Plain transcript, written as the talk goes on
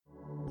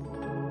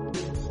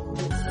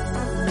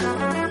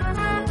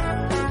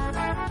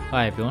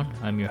Hi everyone,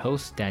 I'm your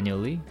host Daniel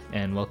Lee,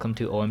 and welcome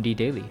to OMD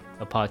Daily,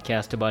 a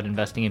podcast about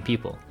investing in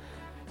people.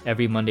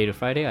 Every Monday to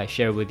Friday, I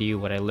share with you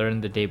what I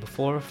learned the day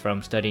before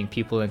from studying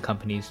people and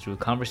companies through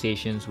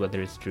conversations,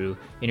 whether it's through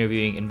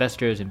interviewing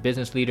investors and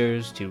business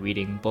leaders, to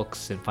reading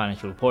books and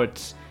financial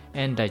reports,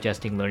 and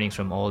digesting learnings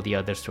from all the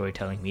other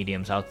storytelling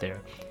mediums out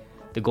there.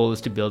 The goal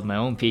is to build my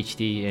own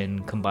PhD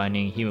in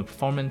combining human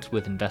performance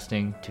with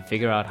investing to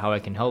figure out how I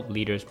can help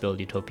leaders build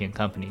utopian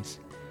companies.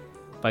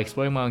 By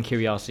exploring my own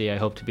curiosity, I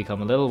hope to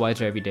become a little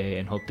wiser every day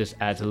and hope this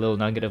adds a little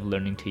nugget of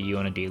learning to you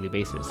on a daily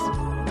basis.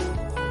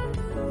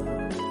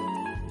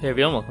 Hey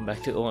everyone, welcome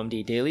back to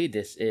OMD Daily.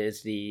 This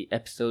is the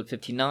episode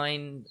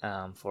 59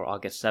 for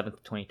August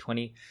 7th,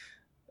 2020.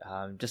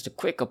 Just a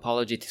quick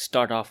apology to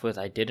start off with.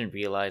 I didn't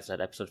realize that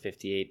episode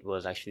 58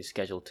 was actually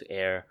scheduled to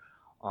air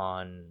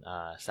on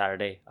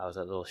Saturday. I was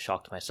a little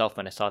shocked myself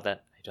when I saw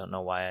that. I don't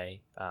know why.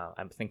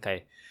 I think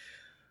I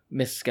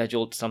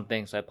misscheduled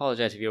something, so I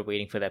apologize if you're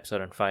waiting for the episode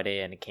on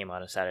Friday and it came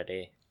out on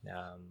Saturday.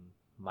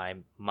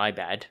 My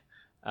bad.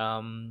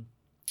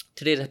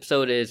 Today's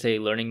episode is a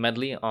learning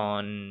medley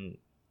on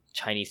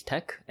Chinese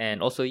tech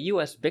and also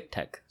US big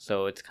tech.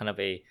 So it's kind of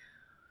a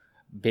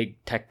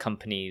big tech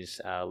companies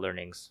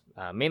learnings,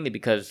 mainly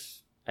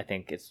because I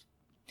think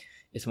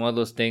it's one of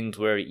those things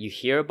where you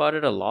hear about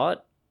it a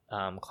lot,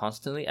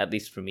 constantly, at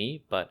least for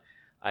me, but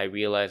I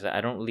realize that I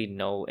don't really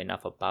know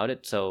enough about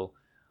it. So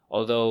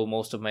although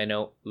most of my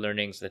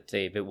learnings, let's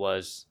say if it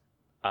was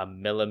a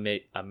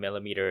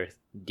millimeter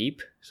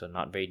deep, so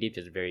not very deep,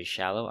 just very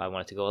shallow, I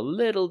wanted to go a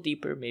little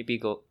deeper, maybe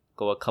go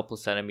a couple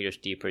centimeters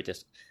deeper,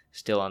 just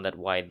still on that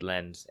wide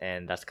lens,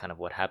 and that's kind of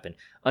what happened.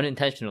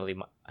 Unintentionally,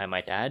 I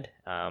might add.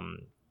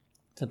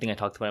 Something I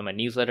talked about in my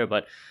newsletter,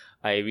 but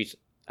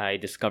I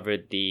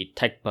discovered the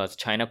Tech Buzz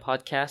China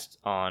podcast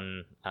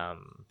on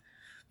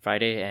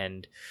Friday,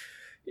 and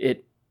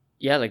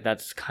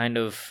that's kind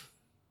of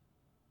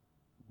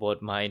what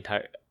my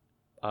entire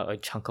a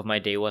chunk of my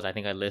day was. I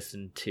think I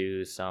listened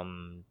to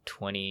some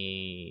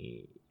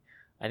 20,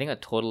 I think a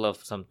total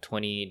of some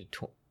 20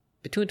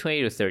 between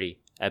 20 to 30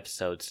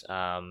 episodes.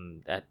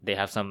 That they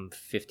have some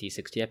 50,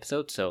 60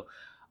 episodes, so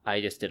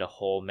I just did a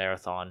whole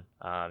marathon,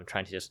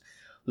 trying to just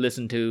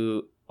listen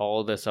to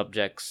all the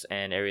subjects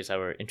and areas that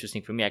were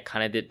interesting for me. I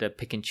kind of did the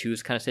pick and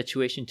choose kind of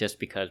situation, just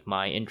because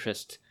my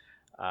interest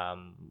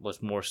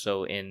was more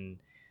so in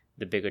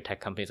the bigger tech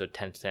companies of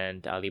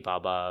Tencent,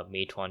 Alibaba,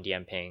 Meituan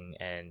Dianping,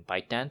 and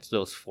ByteDance.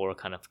 Those four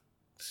kind of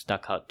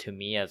stuck out to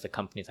me as the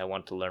companies I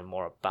want to learn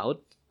more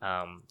about,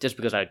 just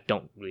because I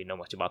don't really know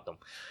much about them.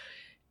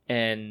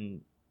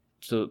 And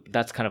so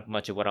that's kind of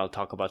much of what I'll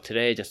talk about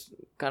today. Just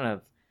kind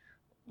of,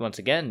 once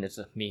again,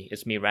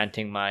 it's me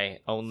ranting my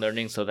own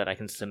learning so that I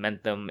can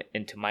cement them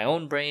into my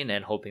own brain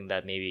and hoping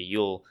that maybe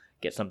you'll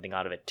get something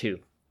out of it too.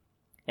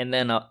 And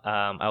then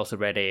I also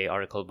read an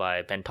article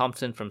by Ben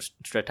Thompson from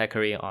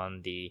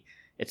Stratechery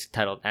it's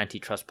titled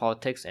Antitrust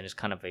Politics, and it's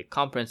kind of a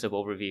comprehensive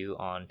overview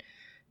on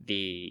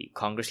the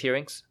Congress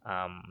hearings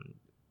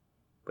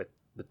with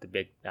the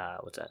big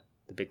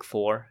the big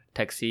four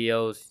tech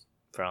CEOs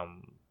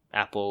from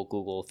Apple,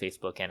 Google,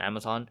 Facebook, and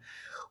Amazon.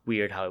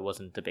 Weird how it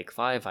wasn't the big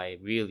five. I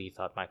really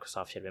thought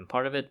Microsoft should have been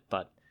part of it,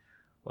 but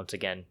once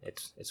again,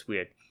 it's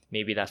weird.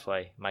 Maybe that's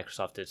why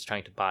Microsoft is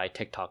trying to buy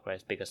TikTok,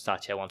 right? Because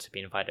Satya wants to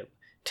be invited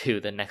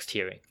to the next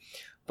hearing.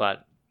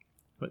 But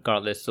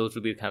regardless, those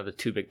will be kind of the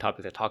two big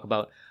topics I talk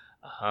about.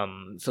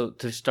 So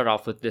to start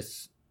off with,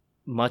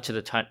 much of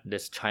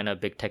this China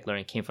big tech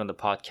learning came from the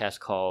podcast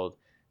called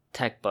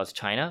Tech Buzz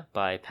China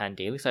by Pan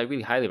Daily. So I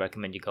really highly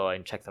recommend you go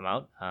and check them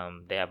out.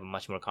 They have a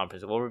much more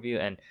comprehensive overview,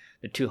 and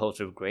the two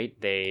hosts are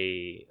great.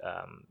 They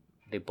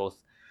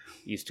both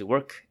used to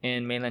work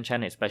in mainland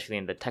China, especially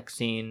in the tech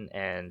scene,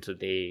 and so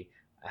they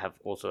have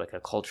also like a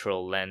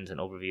cultural lens and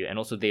overview, and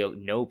also they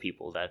know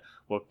people that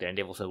work there, and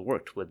they've also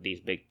worked with these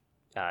big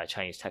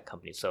Chinese tech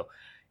companies. So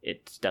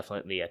it's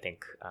definitely, I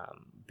think,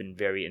 been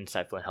very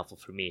insightful and helpful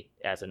for me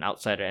as an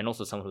outsider, and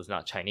also someone who's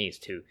not Chinese,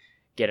 to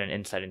get an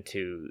insight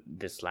into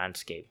this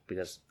landscape.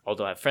 Because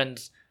although I have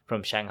friends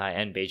from Shanghai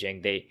and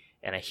Beijing,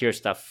 and I hear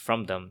stuff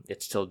from them,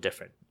 it's still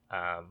different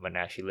when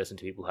I actually listen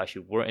to people who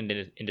actually work in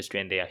the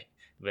industry, and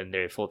when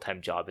their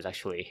full-time job is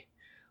actually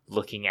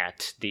looking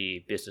at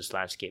the business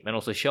landscape, and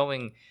also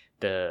showing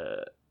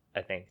the,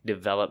 I think,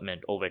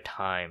 development over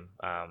time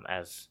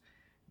as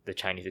the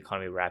Chinese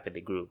economy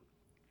rapidly grew.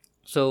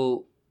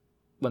 So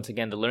once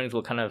again, the learnings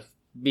will kind of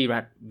be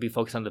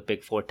focused on the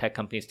big four tech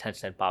companies: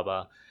 Tencent,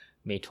 Baba,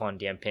 Meituan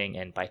Dianping,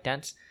 and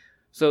ByteDance.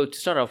 So to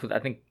start off with, I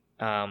think,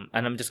 and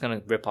I'm just going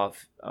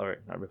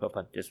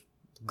to just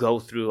go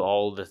through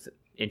all the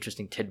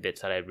interesting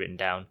tidbits that I've written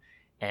down,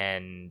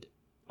 and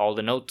all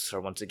the notes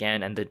are, once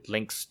again, and the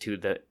links to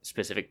the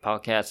specific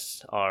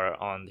podcasts are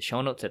on the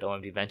show notes at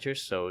OMD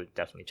Ventures, so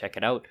definitely check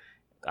it out.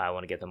 I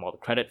want to give them all the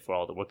credit for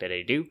all the work that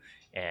they do,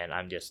 and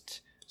I'm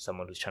just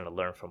someone who's trying to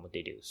learn from what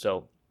they do.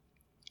 So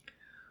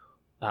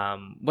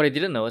what I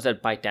didn't know is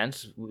that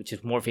ByteDance, which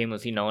is more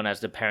famously known as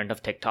the parent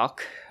of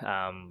TikTok,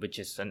 which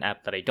is an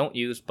app that I don't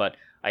use, but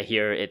I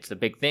hear it's a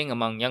big thing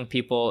among young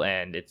people,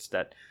 and it's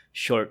that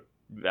short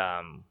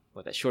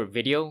that short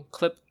video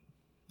clip.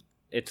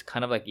 It's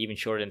kind of like even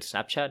shorter than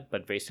Snapchat,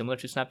 but very similar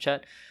to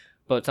Snapchat.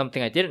 But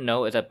something I didn't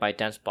know is that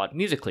ByteDance bought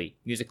Musical.ly.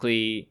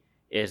 Musical.ly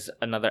is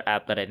another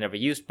app that I'd never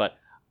used, but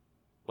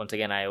once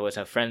again, I always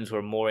have friends who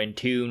are more in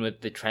tune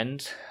with the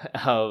trends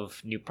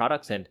of new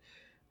products, and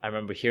I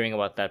remember hearing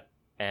about that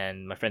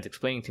and my friends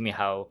explaining to me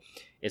how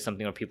it's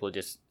something where people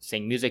just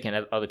sing music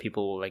and other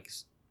people will like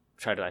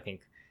try to, I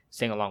think,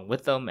 sing along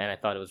with them. And I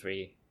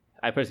personally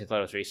thought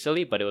it was very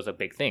silly, but it was a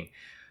big thing.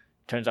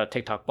 Turns out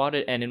TikTok bought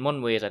it, and in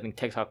one way, I think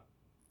TikTok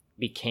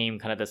became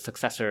kind of the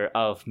successor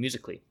of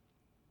Musical.ly.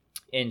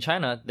 In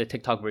China, the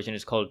TikTok version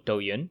is called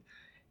Douyin,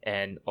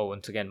 and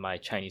once again, my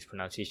Chinese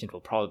pronunciation will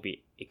probably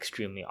be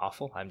extremely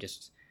awful. I'm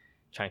just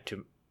trying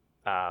to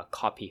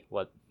copy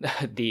what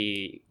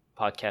the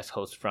podcast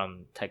host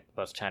from Tech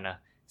Buzz China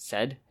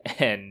said,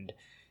 and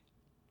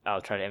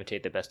I'll try to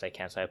imitate the best I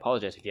can. So I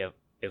apologize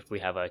if we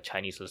have a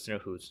Chinese listener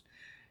who's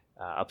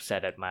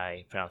upset at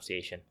my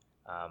pronunciation.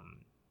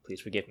 Please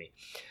forgive me.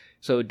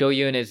 So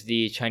Douyin is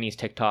the Chinese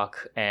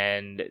TikTok,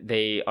 and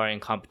they are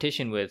in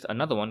competition with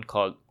another one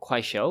called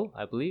Kuaishou,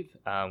 I believe.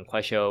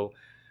 Kuaishou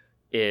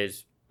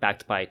is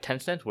backed by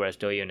Tencent, whereas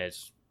Douyin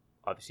is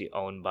obviously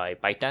owned by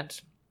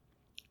ByteDance.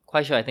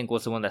 Kuaishou, I think,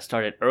 was the one that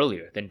started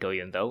earlier than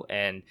Douyin, though,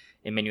 and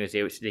in many ways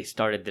they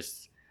started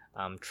this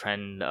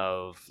trend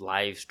of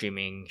live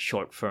streaming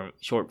short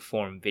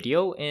form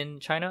video in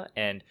China,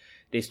 and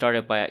they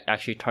started by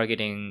actually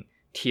targeting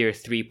tier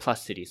 3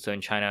 plus cities. So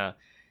in China,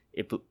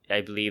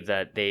 I believe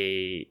that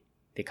they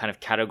kind of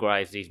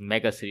categorize these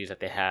mega cities that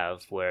they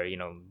have, where,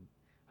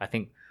 I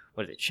think,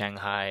 what is it,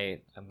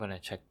 Shanghai? I'm going to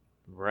check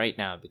right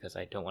now because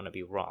I don't want to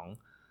be wrong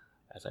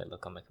as I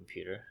look on my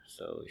computer.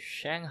 So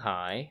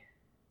Shanghai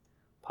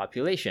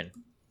population.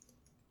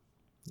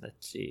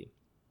 Let's see.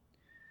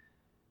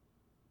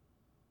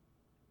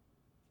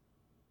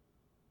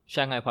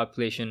 Shanghai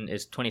population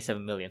is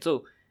 27 million.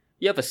 So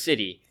you have a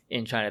city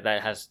in China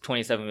that has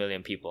 27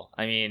 million people.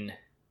 I mean,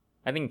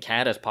 I think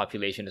Canada's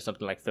population is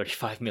something like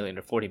 35 million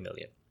or 40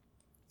 million.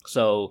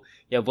 So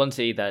you have one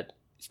city that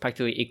is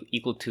practically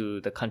equal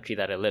to the country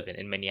that I live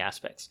in many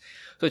aspects.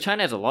 So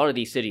China has a lot of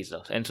these cities,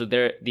 though. And so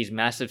these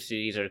massive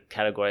cities are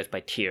categorized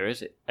by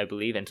tiers, I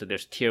believe. And so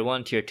there's tier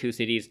 1, tier 2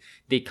 cities.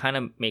 They kind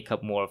of make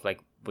up more of like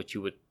what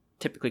you would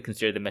typically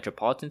consider the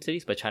metropolitan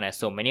cities, but China has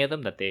so many of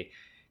them that they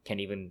can't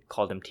even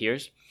call them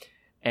tiers.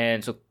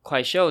 And so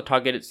Kuaishou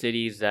targeted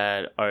cities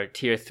that are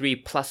tier 3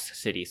 plus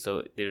cities.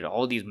 So there are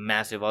all these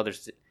massive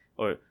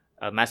or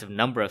a massive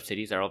number of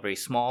cities that are all very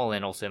small,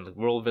 and also in like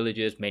rural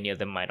villages. Many of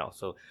them might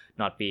also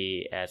not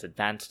be as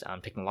advanced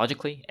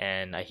technologically,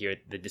 and I hear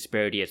the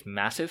disparity is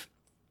massive.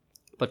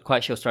 But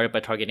Kuaishou started by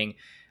targeting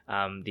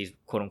these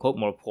quote-unquote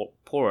more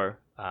poorer,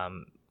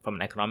 from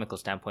an economical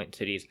standpoint,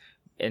 cities,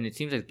 and it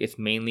seems like it's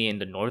mainly in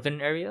the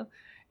northern area.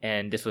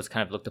 And this was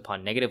kind of looked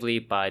upon negatively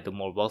by the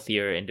more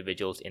wealthier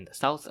individuals in the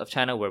south of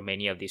China, where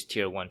many of these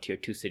tier 1, tier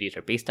 2 cities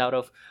are based out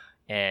of.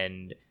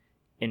 And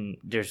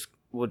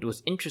what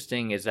was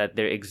interesting is that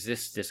there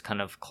exists this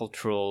kind of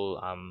cultural,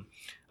 I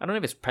don't know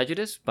if it's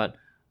prejudice, but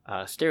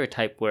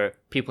stereotype where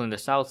people in the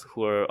south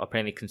who are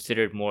apparently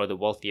considered more the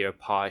wealthier,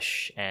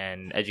 posh,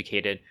 and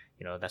educated,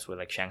 that's where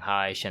like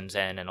Shanghai,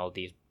 Shenzhen, and all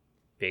these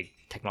big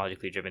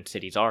technologically driven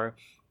cities are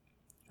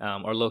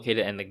located,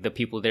 and like the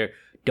people there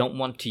don't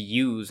want to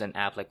use an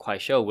app like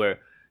Kuaishou, where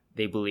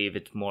they believe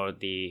it's more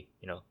the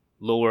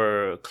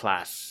lower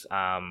class,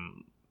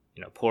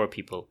 poor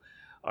people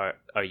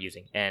are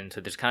using. And so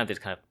there's kind of this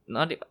kind of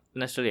not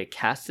necessarily a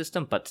caste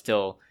system, but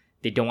still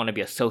they don't want to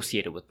be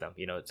associated with them.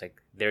 It's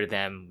like they're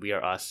them, we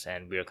are us,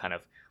 and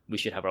we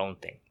should have our own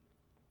thing.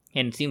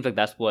 And it seems like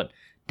that's what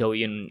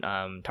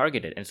Douyin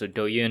targeted. And so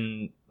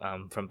Douyin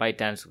from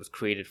ByteDance was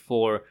created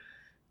for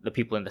the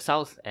people in the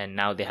south, and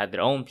now they had their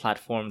own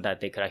platform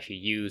that they could actually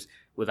use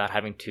without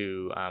having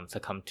to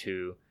succumb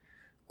to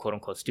quote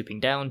unquote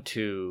stooping down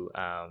to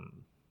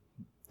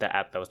the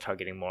app that was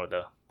targeting more of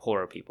the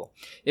poorer people.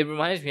 It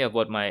reminds me of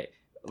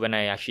when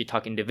I actually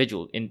talk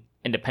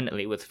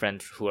independently with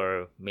friends who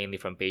are mainly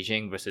from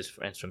Beijing versus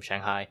friends from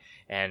Shanghai,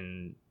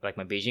 and like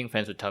my Beijing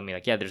friends would tell me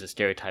like, yeah, there's a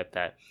stereotype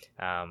that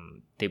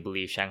they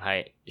believe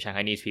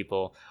Shanghainese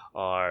people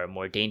are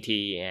more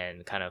dainty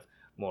and kind of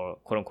more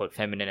quote unquote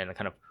feminine and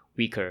kind of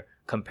weaker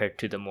compared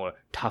to the more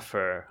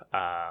tougher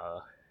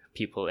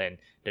people in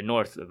the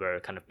north, where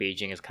kind of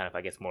Beijing is kind of,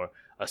 I guess, more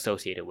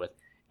associated with.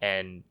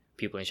 And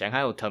people in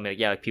Shanghai will tell me, like,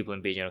 yeah, like people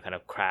in Beijing are kind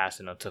of crass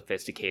and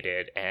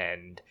unsophisticated,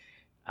 and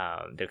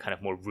they're kind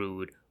of more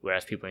rude,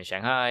 whereas people in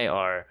Shanghai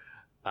are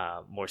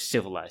more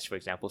civilized, for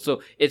example.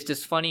 So it's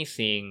just funny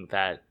seeing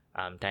that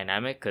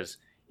dynamic, because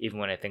even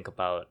when I think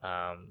about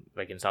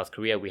like in South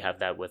Korea, we have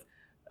that with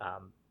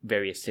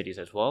various cities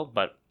as well.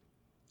 But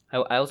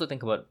I also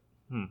think about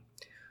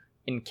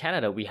in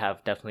Canada, we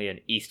have definitely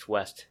an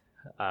east-west,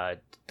 not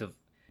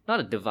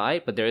a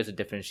divide, but there is a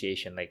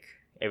differentiation. Like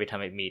every time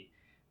I meet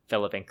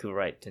fellow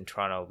Vancouverites in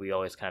Toronto, we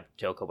always kind of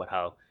joke about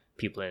how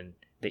people in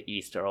the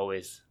east are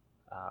always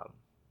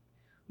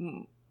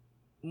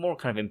more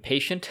kind of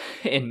impatient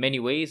in many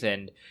ways,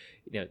 and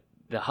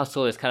the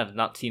hustle is kind of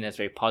not seen as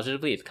very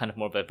positively. It's kind of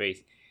more of a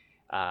very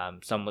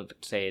some would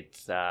say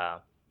it's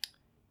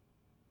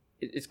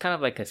kind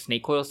of like a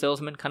snake oil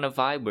salesman kind of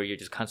vibe, where you're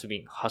just constantly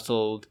being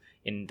hustled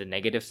in the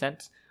negative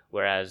sense.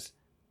 Whereas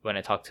when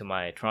I talk to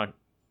my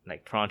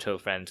Toronto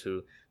friends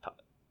who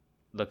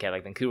look at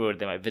like Vancouver,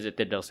 they might visit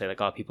there, they'll say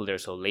like, oh, people there are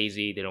so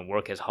lazy, they don't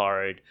work as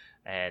hard.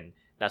 And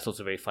that's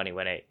also very funny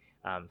when I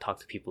talk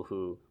to people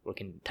who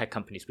work in tech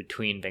companies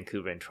between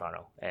Vancouver and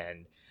Toronto,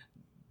 and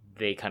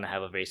they kind of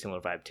have a very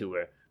similar vibe too,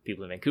 where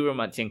people in Vancouver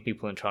might think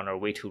people in Toronto are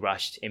way too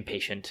rushed,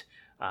 impatient,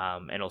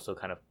 and also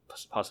kind of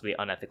possibly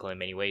unethical in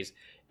many ways.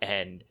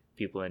 And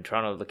people in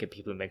Toronto look at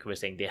people in Vancouver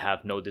saying they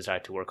have no desire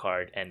to work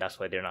hard, and that's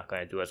why they're not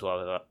going to do as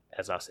well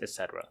as us,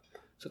 etc.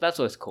 So that's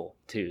always cool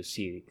to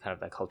see kind of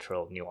that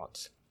cultural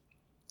nuance.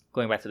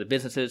 Going back to the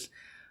businesses,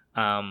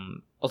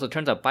 also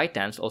turns out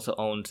ByteDance also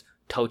owns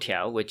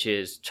Toutiao, which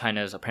is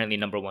China's apparently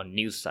 #1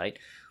 news site,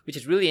 which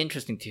is really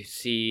interesting to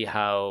see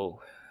how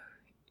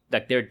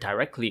like they're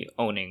directly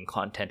owning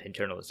content and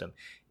journalism.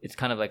 It's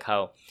kind of like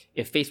how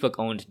if Facebook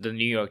owned the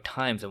New York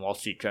Times and Wall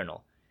Street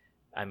Journal,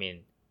 I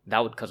mean, that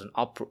would cause an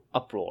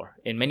uproar.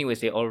 In many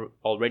ways, they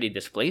already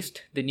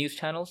displaced the news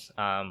channels.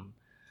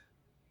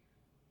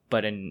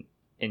 But in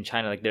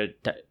China, like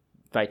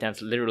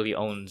ByteDance literally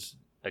owns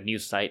a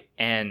news site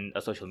and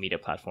a social media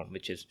platform,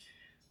 which is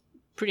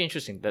pretty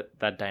interesting,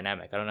 that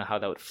dynamic. I don't know how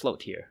that would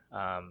float here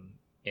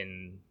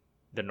in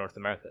the North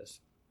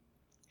Americas.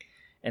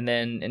 And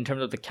then in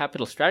terms of the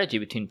capital strategy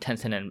between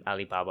Tencent and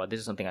Alibaba, this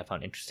is something I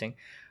found interesting.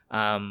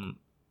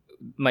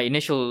 My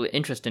initial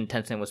interest in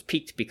Tencent was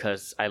piqued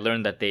because I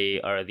learned that they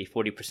are the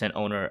 40%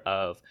 owner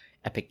of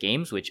Epic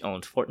Games, which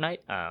owns Fortnite.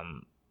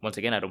 Once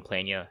again, I don't play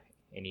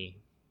any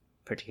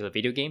particular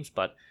video games,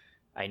 but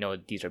I know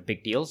these are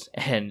big deals.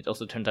 And it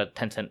also turns out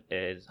Tencent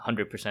is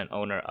 100%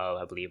 owner of,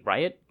 I believe,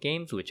 Riot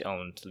Games, which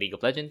owns League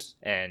of Legends.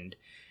 And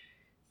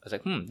I was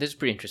like, this is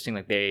pretty interesting.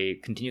 Like, they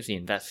continuously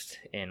invest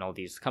in all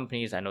these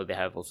companies. I know they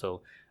have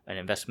also an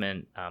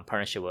investment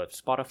partnership with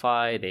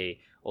Spotify. They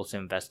also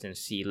invest in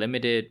Sea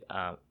Limited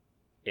down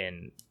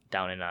in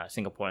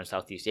Singapore and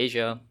Southeast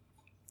Asia.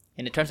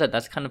 And it turns out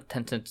that's kind of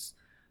Tencent's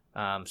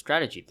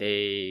strategy.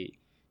 They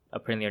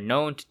apparently are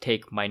known to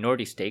take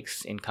minority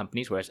stakes in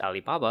companies, whereas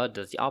Alibaba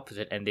does the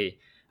opposite, and they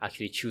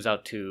actually choose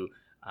out to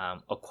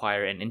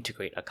acquire and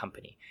integrate a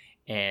company.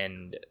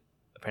 And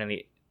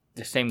apparently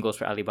the same goes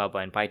for Alibaba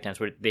and ByteDance,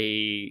 where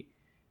they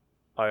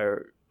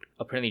are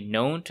apparently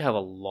known to have a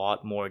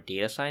lot more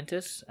data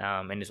scientists,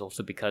 and it's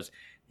also because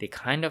they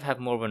kind of have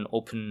more of an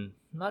open,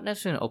 not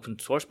necessarily an open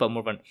source, but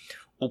more of an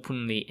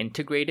openly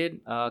integrated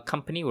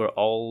company where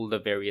all the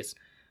various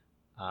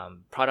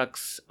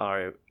products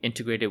are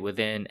integrated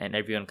within, and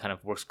everyone kind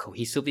of works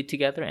cohesively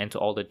together, and so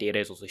all the data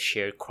is also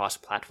shared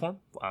cross-platform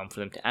for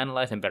them to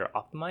analyze and better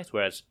optimize.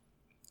 Whereas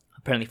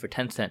apparently for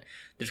Tencent,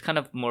 there's kind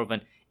of more of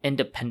an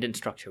independent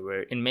structure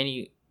where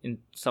in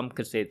some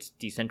could say it's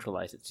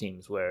decentralized, it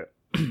seems, where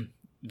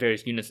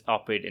various units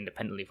operate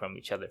independently from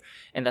each other.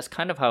 And that's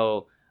kind of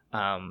how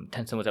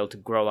Tencent was able to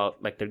grow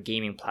out like their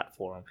gaming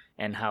platform,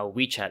 and how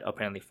WeChat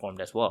apparently formed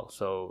as well.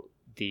 So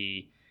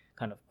the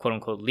kind of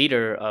quote-unquote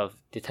leader of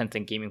the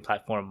Tencent gaming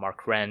platform,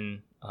 Mark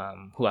Ren,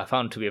 who I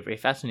found to be a very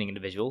fascinating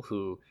individual,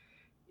 who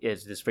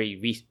is this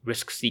very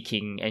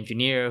risk-seeking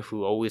engineer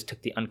who always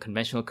took the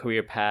unconventional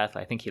career path.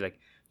 I think he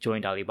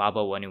joined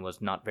Alibaba when it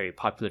was not very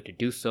popular to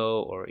do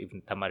so, or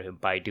even that might have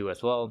been Baidu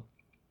as well.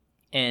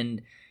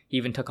 And he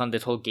even took on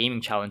this whole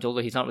gaming challenge,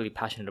 although he's not really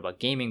passionate about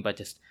gaming, but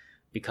just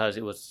because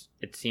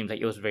it seems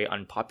like it was very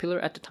unpopular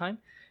at the time.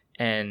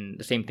 And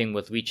the same thing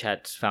with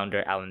WeChat's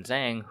founder, Alan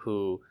Zhang,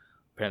 who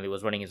apparently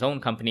was running his own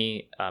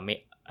company. I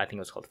think it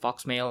was called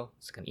Foxmail.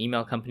 It's like an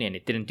email company, and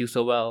it didn't do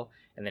so well.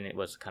 And then it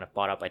was kind of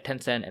bought out by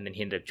Tencent, and then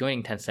he ended up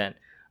joining Tencent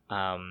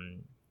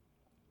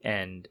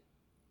and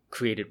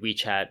created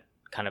WeChat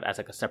kind of as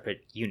like a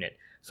separate unit.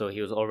 So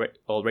he was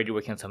already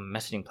working on some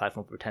messaging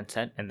platform for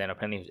Tencent, and then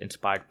apparently he was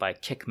inspired by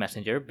Kik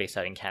Messenger, based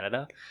out in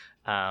Canada,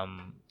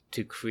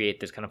 to create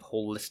this kind of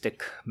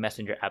holistic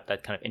messenger app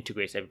that kind of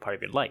integrates every part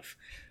of your life.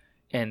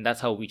 And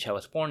that's how WeChat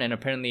was born. And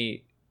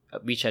apparently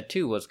WeChat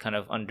too was kind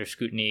of under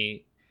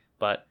scrutiny,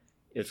 but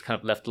it was kind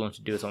of left alone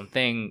to do its own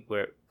thing,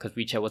 because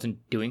WeChat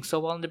wasn't doing so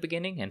well in the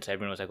beginning, and so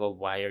everyone was like, "Oh,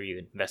 why are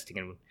you investing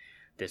in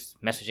this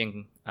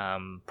messaging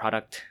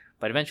product?"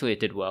 But eventually, it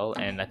did well,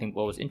 and I think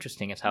what was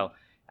interesting is how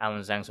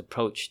Alan Zhang's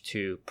approach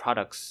to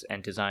products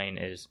and design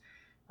is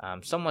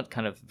somewhat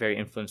kind of very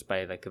influenced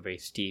by like a very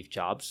Steve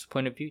Jobs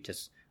point of view,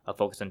 just a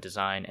focus on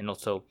design, and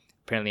also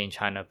apparently in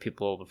China,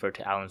 people refer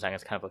to Alan Zhang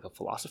as kind of like a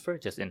philosopher,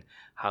 just in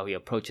how he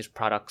approaches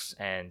products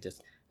and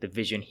just the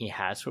vision he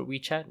has for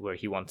WeChat, where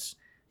he wants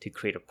to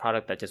create a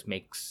product that just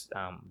makes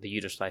the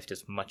user's life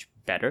just much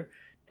better.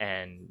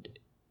 And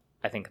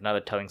I think another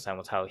telling sign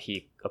was how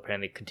he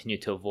apparently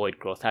continued to avoid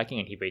growth hacking,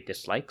 and he very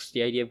dislikes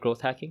the idea of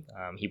growth hacking.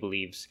 He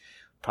believes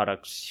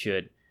products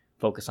should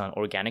focus on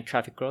organic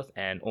traffic growth,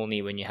 and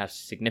only when you have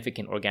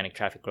significant organic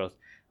traffic growth,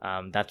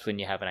 that's when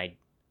you have an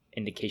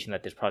indication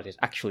that this product is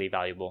actually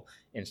valuable,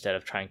 instead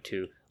of trying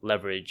to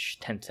leverage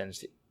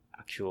Tencent's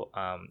actual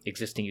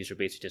existing user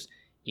base to just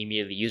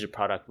immediately use a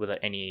product without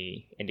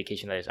any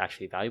indication that it's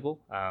actually valuable.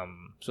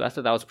 So I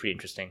thought that was pretty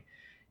interesting.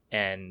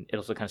 And it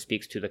also kind of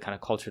speaks to the kind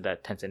of culture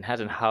that Tencent has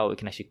and how it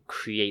can actually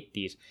create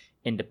these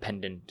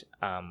independent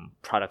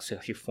products to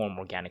actually form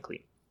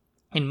organically.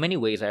 In many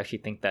ways, I actually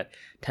think that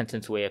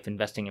Tencent's way of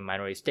investing in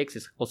minority stakes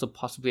is also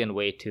possibly a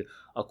way to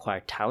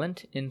acquire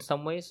talent in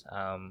some ways,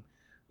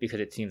 because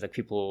it seems like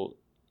people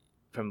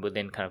from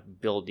within kind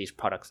of build these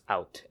products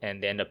out,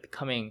 and they end up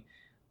becoming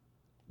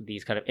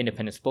these kind of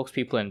independent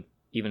spokespeople and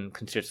even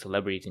considered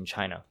celebrities in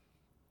China.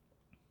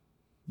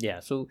 Yeah,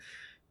 so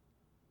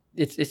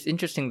it's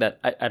interesting that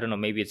I don't know,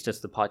 maybe it's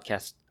just the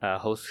podcast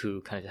host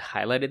who kind of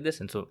highlighted this,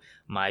 and so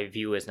my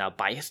view is now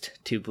biased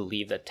to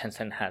believe that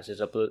Tencent has this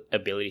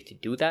ability to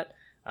do that,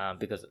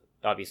 because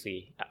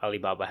obviously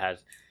Alibaba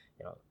has,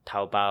 you know,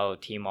 Taobao,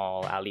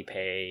 Tmall,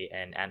 Alipay,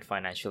 and Ant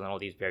Financial, and all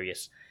these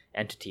various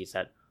entities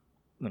that,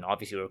 you know,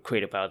 obviously were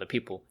created by other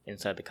people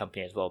inside the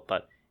company as well.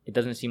 But it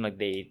doesn't seem like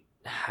they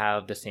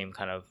have the same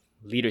kind of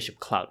leadership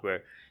clout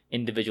where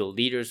individual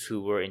leaders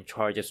who were in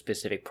charge of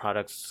specific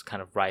products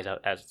kind of rise out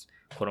as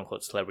quote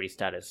unquote celebrity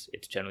status.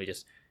 It's generally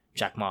just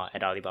Jack Ma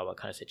at Alibaba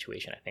kind of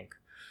situation, I think.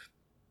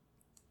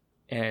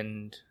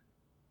 And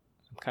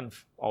I'm kind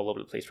of all over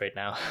the place right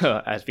now,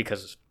 as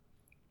because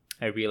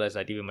I realized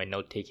that even my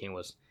note taking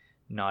was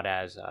not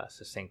as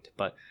succinct.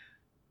 But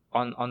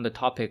on the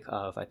topic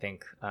of, I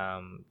think,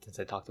 since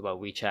I talked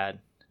about WeChat,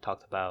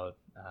 talked about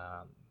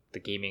the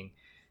gaming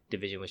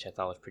division, which I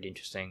thought was pretty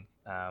interesting,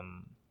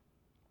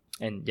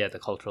 and yeah, the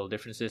cultural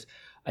differences,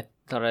 I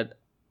thought I'd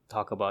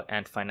talk about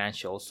Ant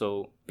Financial.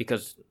 So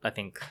because I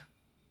think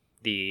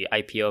the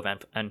IPO of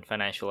Ant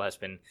Financial has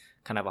been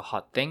kind of a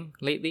hot thing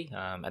lately,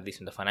 at least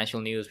in the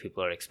financial news.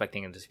 People are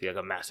expecting this to be like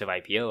a massive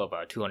IPO of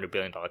a $200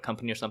 billion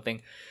company or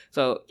something.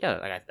 So yeah,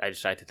 like I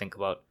decided to think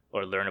about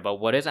or learn about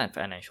what is Ant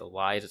Financial.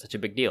 Why is it such a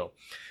big deal?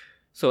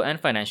 So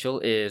Ant Financial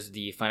is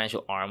the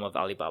financial arm of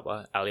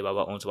Alibaba.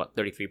 Alibaba owns about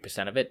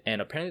 33% of it,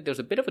 and apparently there's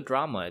a bit of a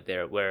drama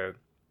there where,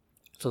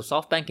 so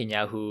SoftBank and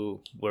Yahoo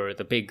were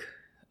the big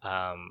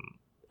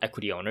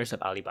equity owners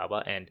of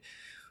Alibaba, and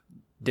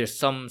there's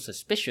some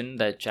suspicion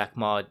that Jack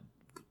Ma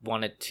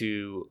wanted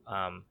to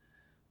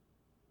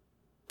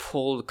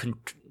pull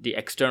the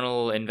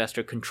external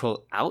investor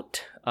control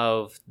out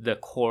of the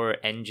core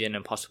engine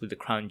and possibly the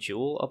crown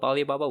jewel of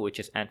Alibaba, which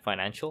is Ant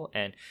Financial,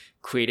 and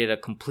created a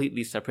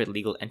completely separate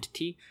legal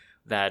entity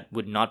that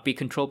would not be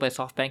controlled by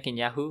SoftBank and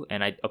Yahoo.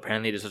 And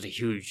apparently this was a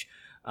huge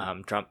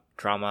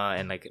drama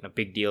and like a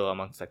big deal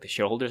amongst like the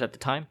shareholders at the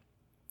time.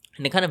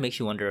 And it kind of makes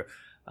you wonder,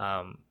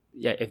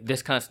 if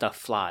this kind of stuff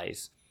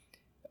flies,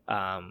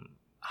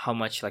 how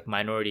much like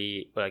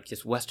minority or like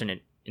just Western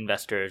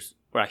investors,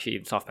 or actually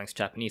even SoftBank's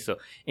Japanese, so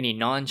any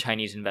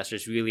non-Chinese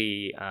investors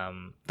really,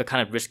 the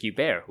kind of risk you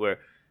bear, where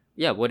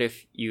what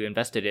if you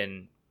invested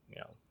in, you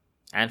know,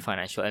 Ant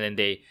Financial, and then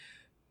they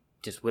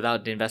just,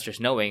 without the investors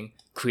knowing,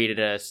 created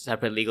a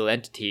separate legal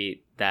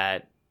entity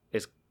that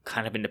is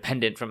kind of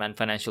independent from Ant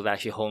Financial that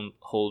actually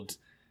holds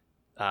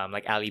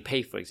like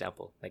Alipay, for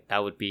example. Like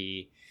that would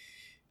be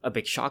a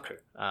big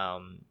shocker.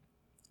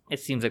 It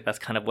seems like that's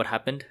kind of what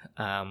happened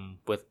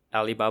with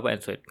Alibaba,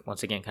 and so it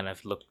once again kind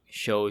of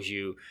shows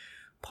you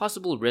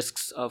possible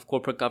risks of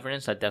corporate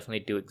governance that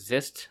definitely do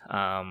exist.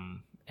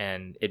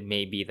 And it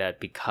may be that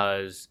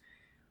because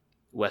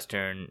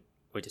Western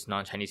or just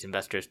non-Chinese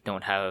investors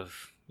don't have,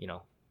 you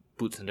know,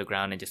 boots on the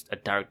ground and just a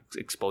direct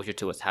exposure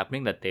to what's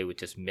happening, that they would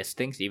just miss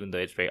things, even though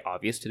it's very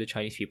obvious to the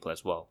Chinese people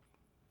as well.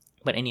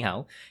 But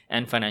anyhow,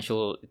 Ant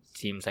Financial, it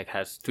seems like,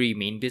 has three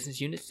main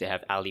business units. They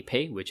have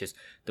Alipay, which is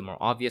the more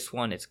obvious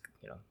one. It's,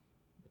 you know,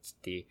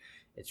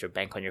 it's your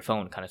bank on your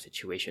phone kind of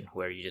situation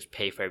where you just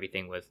pay for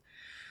everything with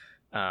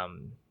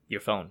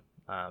your phone.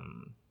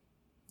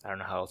 I don't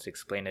know how else to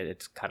explain it.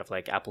 It's kind of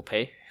like Apple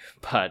Pay,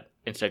 but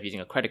instead of using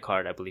a credit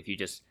card, I believe you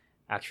just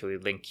actually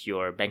link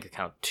your bank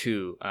account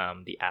to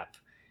the app.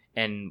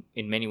 And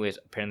in many ways,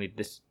 apparently,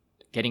 this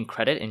getting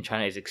credit in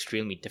China is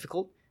extremely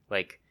difficult.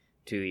 Like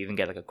to even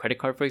get like a credit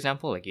card, for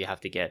example, like you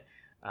have to get,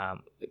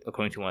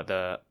 according to one of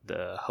the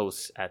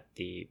hosts at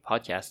the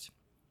podcast,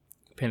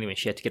 apparently when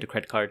she had to get a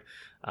credit card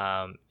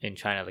in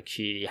China, like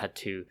she had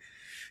to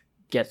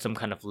get some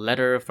kind of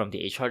letter from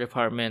the HR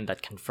department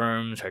that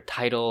confirms her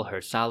title,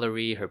 her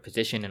salary, her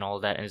position, and all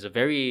that. And it's a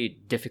very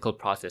difficult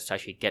process to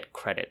actually get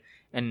credit.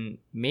 And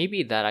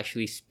maybe that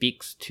actually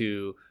speaks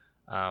to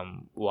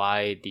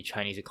why the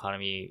Chinese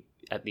economy,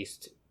 at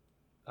least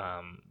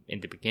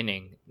in the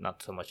beginning,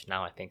 not so much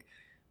now, I think,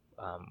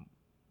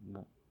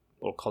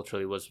 or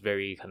culturally, was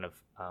very kind of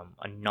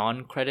a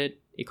non-credit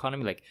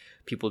economy. Like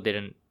people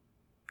didn't,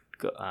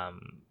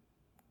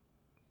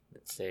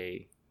 let's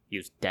say,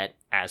 use debt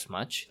as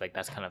much. Like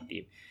that's kind of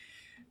the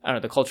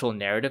cultural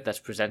narrative that's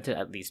presented,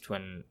 at least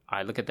when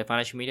I look at the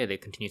financial media. They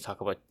continue to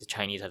talk about the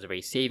Chinese as a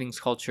very savings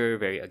culture,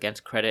 very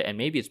against credit, and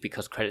maybe it's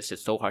because credit is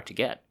just so hard to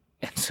get,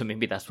 and so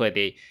maybe that's why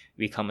they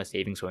become a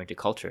savings oriented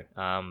culture,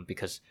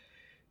 because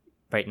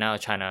right now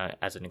China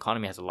as an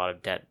economy has a lot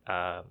of debt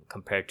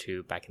compared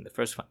to back in the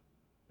first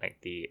like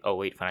the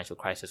 2008 financial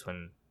crisis,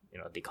 when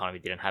the economy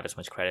didn't have as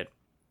much credit.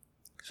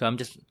 So I'm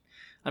just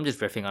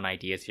riffing on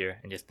ideas here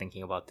and just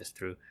thinking about this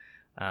through.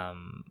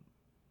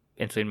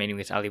 And so in many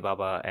ways,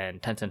 Alibaba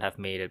and Tencent have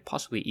made it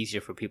possibly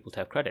easier for people to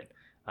have credit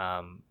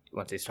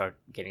once they start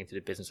getting into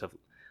the business of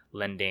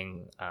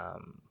lending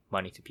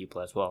money to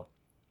people as well,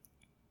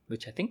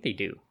 which I think they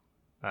do.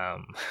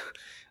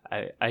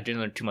 I didn't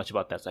learn too much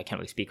about that, so I can't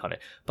really speak on it.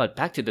 But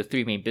back to the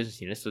three main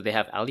business units. So they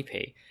have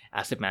Alipay,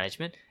 asset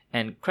management,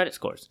 and credit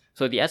scores.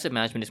 So the asset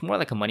management is more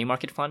like a money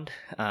market fund.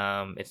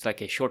 It's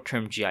like a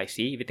short-term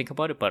GIC if you think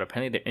about it, but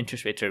apparently their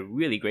interest rates are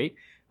really great.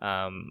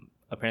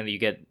 Apparently you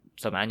get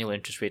some annual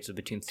interest rates of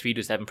between 3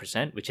 to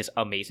 7%, which is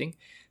amazing.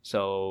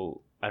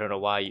 So I don't know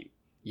why.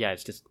 Yeah,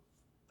 it's just,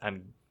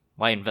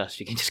 why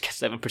invest? You can just get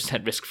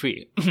 7%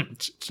 risk-free.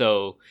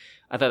 So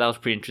I thought that was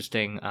pretty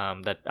interesting,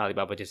 that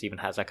Alibaba just even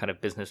has that kind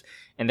of business.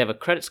 And they have a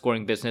credit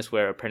scoring business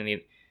where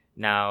apparently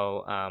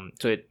now,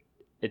 so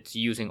it's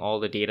using all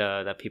the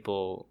data that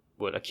people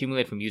would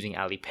accumulate from using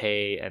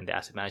Alipay and the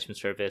asset management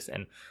service,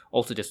 and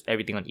also just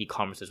everything on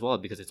e-commerce as well,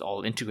 because it's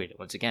all integrated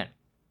once again.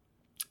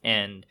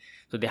 And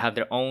so they have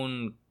their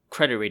own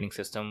credit rating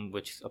system,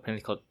 which is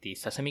apparently called the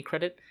Sesame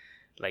Credit,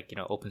 like,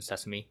 Open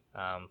Sesame,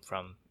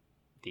 from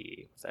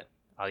what's that,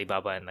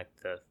 Alibaba and like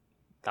the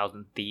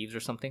Thousand Thieves or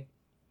something.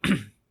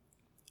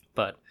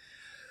 But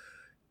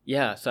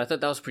yeah, so I thought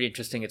that was pretty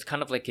interesting. It's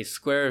kind of like a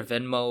Square,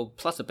 Venmo,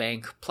 plus a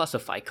bank, plus a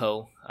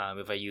FICO,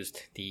 if I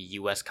used the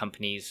US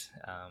companies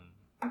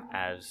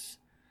as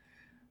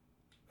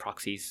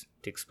proxies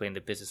to explain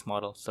the business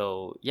model.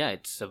 So yeah,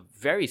 it's a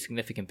very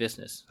significant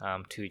business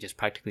to just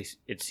practically,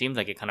 it seems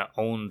like it kind of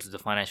owns the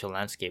financial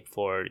landscape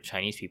for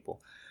Chinese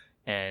people.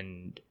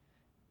 And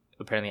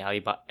apparently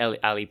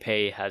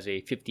Alipay has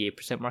a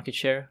 58% market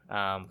share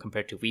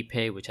compared to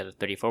WePay, which has a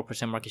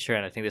 34% market share.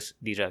 And I think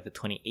these are like the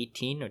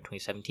 2018 or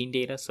 2017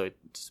 data, so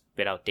it's a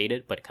bit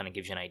outdated, but it kind of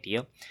gives you an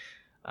idea.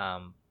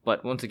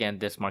 But once again,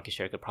 this market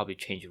share could probably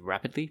change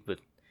rapidly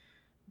with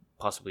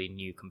possibly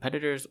new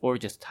competitors or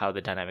just how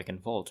the dynamic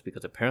unfolds,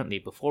 because apparently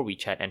before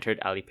WeChat entered,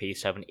 Alipay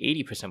used to have an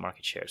 80%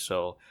 market share.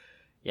 So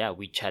yeah,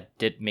 WeChat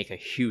did make a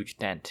huge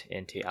dent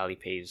into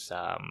Alipay's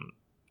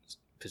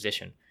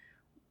position,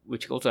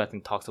 which also I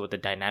think talks about the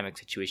dynamic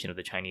situation of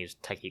the Chinese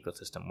tech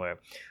ecosystem, where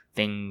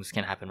things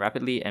can happen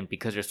rapidly, and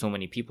because there's so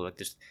many people, like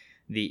this,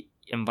 the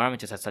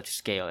environment just has such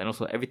scale, and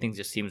also everything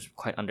just seems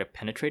quite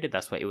underpenetrated.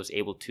 That's why it was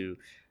able to,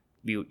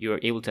 you're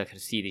able to kind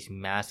of see these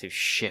massive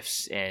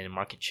shifts in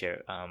market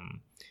share,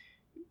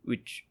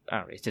 which I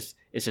don't know,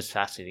 it's just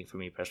fascinating for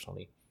me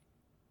personally.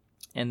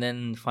 And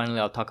then finally,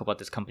 I'll talk about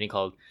this company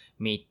called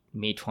Meituan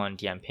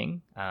Dianping.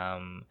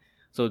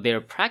 So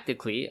they're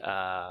practically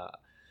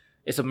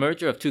it's a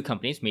merger of two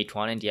companies,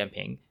 Meituan and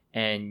Dianping,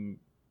 and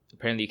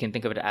apparently you can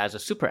think of it as a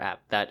super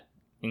app that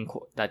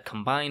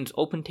combines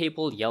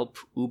OpenTable, Yelp,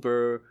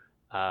 Uber,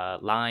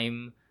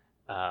 Lime,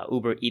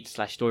 Uber Eats /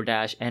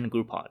 DoorDash, and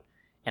Groupon,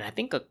 and I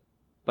think a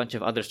bunch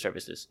of other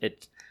services.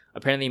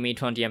 Apparently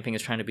Meituan Dianping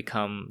is trying to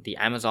become the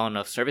Amazon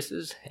of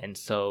services, and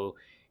so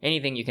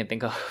anything you can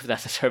think of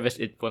that's a service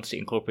it wants to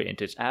incorporate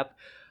into its app.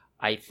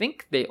 I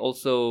think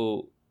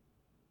Meituan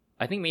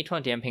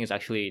Dianping is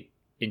actually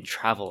in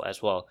travel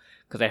as well,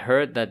 because I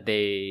heard that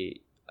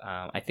they,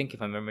 I think if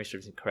my memory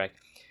serves me correct,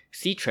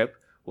 Ctrip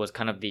was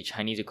kind of the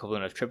Chinese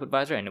equivalent of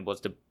TripAdvisor, and it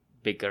was the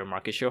bigger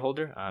market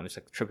shareholder. It's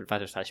like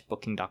TripAdvisor /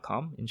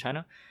 Booking.com in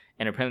China,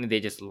 and apparently they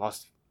just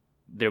lost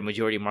their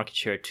majority market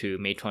share to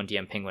Meituan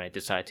Dianping when it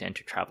decided to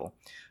enter travel.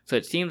 So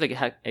it seems like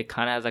it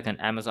kind of has like an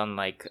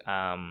Amazon-like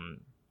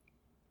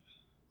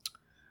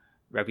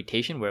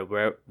reputation, where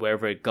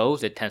wherever it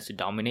goes, it tends to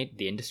dominate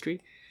the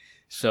industry.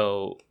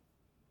 So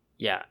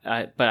yeah,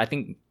 but I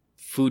think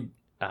food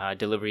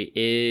delivery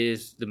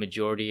is the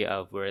majority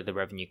of where the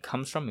revenue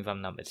comes from, if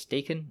I'm not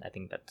mistaken. I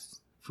think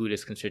food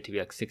is considered to be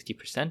like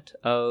 60%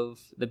 of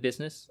the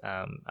business.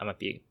 I might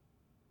be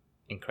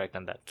incorrect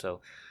on that,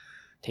 so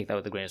take that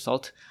with a grain of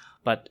salt.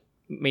 But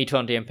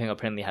Meituan Dianping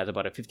apparently has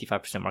about a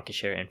 55% market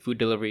share in food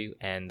delivery,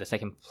 and the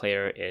second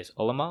player is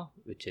Ele.me,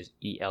 which is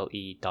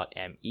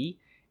ELE.me,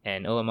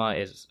 and Ele.me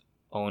is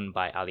owned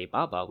by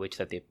Alibaba, which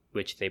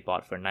they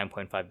bought for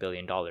 $9.5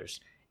 billion,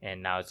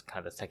 and now it's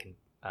kind of the second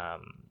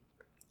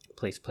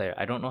place player.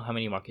 I don't know how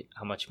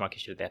much market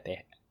share that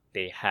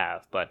they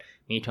have, but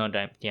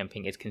Meituan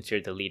Dianping is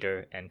considered the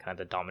leader and kind of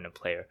the dominant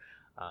player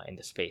in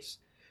the space.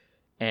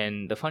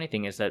 And the funny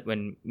thing is that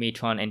when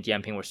Meituan and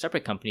Dianping were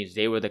separate companies,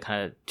 they were the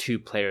kind of two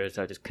players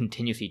that are just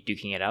continuously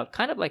duking it out,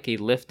 kind of like a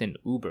Lyft and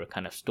Uber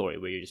kind of story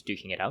where you're just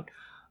duking it out.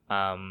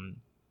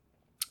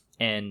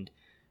 And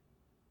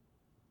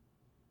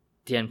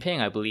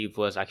Dianping, I believe,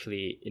 was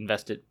actually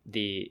invested.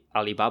 The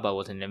Alibaba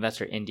was an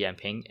investor in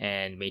Dianping,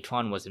 and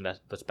Meituan was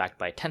backed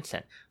by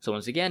Tencent. So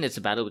once again, it's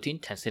a battle between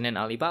Tencent and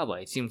Alibaba.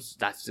 It seems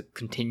that's a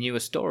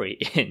continuous story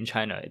in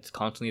China. It's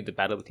constantly the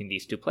battle between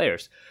these two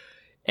players.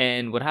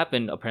 And what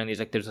happened apparently is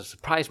like there's a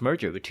surprise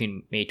merger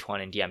between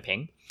Meituan and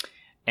Dianping,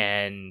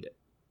 and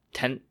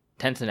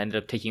Tencent ended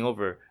up taking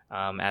over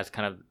as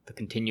kind of the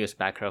continuous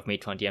backer of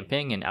Meituan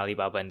Dianping, and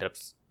Alibaba ended up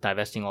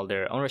divesting all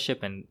their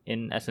ownership, and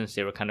in essence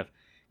they were kind of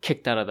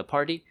kicked out of the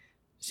party.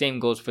 same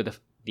goes for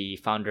the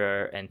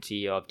founder and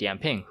CEO of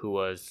Dianping, who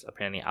was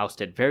apparently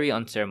ousted very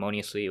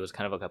unceremoniously. It was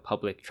kind of like a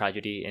public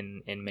tragedy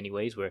in many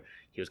ways, where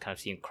he was kind of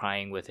seen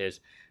crying with his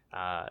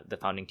the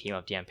founding team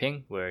of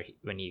Dianping,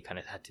 when he kind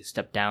of had to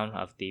step down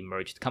of the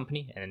merged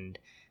company, and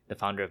the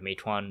founder of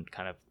Meituan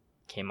kind of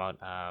came out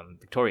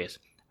victorious.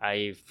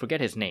 I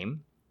forget his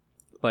name,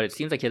 but it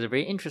seems like he has a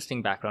very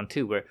interesting background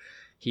too, where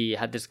he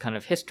had this kind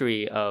of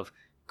history of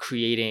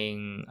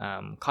creating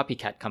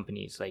copycat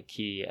companies. Like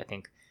he, I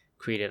think,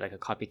 created like a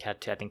copycat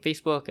to, I think,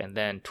 Facebook, and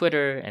then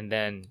Twitter, and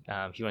then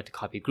he wanted to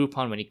copy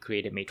Groupon when he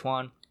created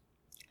Meituan,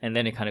 and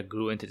then it kind of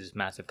grew into this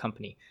massive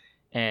company.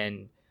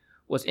 And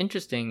what's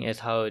interesting is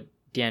how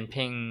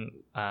Dianping,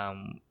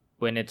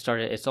 when it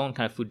started its own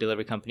kind of food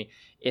delivery company,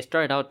 it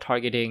started out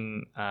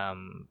targeting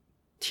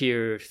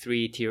tier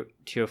 3,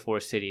 tier 4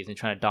 cities and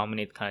trying to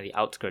dominate kind of the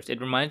outskirts.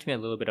 It reminds me a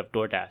little bit of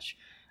DoorDash,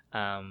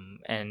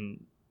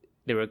 and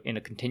they were in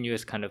a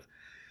continuous kind of,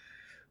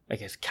 I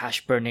guess,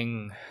 cash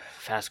burning,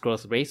 fast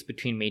growth race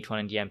between Meituan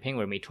and Dianping,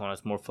 where Meituan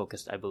was more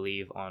focused, I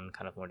believe, on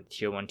kind of more the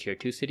tier 1, tier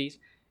 2 cities.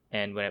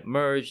 And when it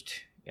merged,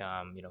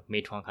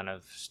 Meituan kind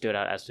of stood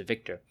out as the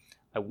victor.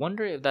 I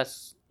wonder if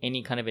that's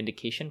any kind of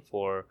indication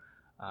for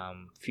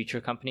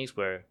future companies,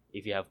 where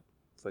if you have,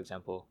 for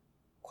example,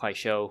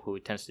 Kuaishou, who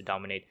tends to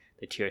dominate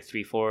the tier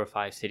 3, 4,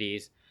 5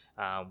 cities,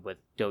 with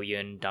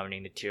Douyin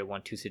dominating the tier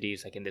 1, 2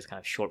 cities, like in this kind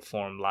of short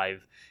form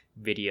live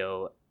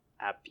video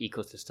app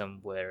ecosystem,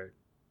 where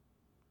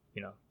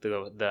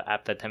the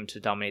app that tends to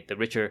dominate the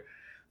richer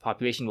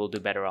population will do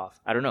better off.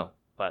 I don't know,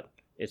 but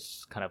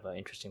it's kind of an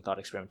interesting thought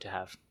experiment to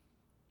have.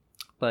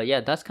 But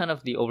yeah, that's kind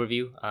of the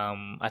overview.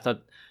 I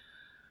thought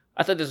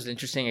this was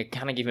interesting. It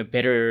kind of gave me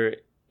better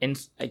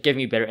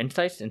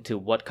insights into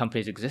what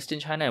companies exist in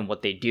China and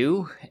what they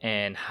do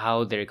and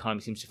how their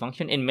economy seems to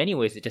function. In many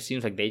ways, it just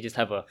seems like they just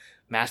have a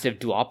massive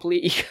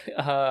duopoly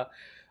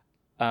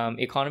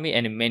economy,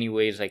 and in many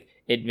ways, like,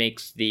 it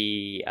makes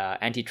the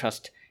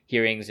antitrust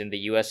hearings in the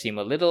U.S. seem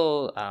a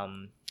little, I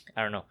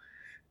don't know,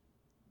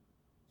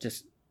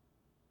 just,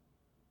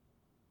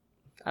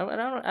 I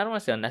don't want to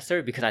say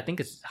unnecessary, because I think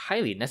it's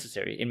highly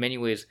necessary. In many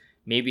ways,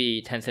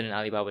 maybe Tencent and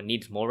Alibaba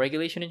needs more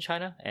regulation in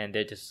China, and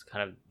they're just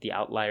kind of, the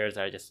outliers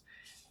are just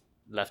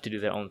left to do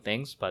their own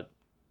things, but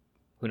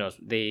who knows?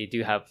 They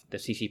do have the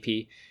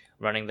CCP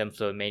running them,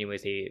 so in many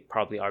ways they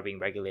probably are being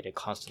regulated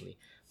constantly.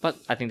 But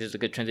I think this is a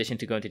good transition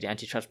to go into the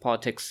antitrust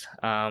politics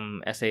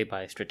essay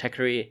by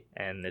Stratechery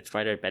and its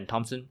writer Ben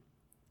Thompson.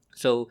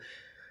 So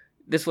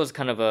this was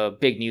kind of a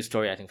big news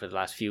story, I think, for the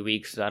last few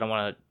weeks. I don't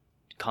want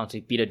to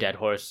constantly beat a dead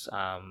horse.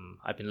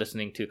 I've been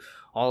listening to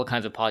all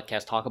kinds of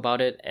podcasts talk about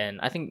it, and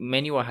I think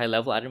many were high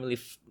level. I didn't really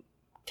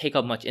take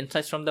up much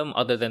insights from them,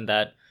 other than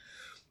that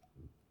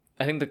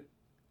I think the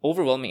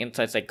overwhelming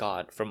insights I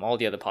got from all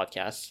the other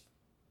podcasts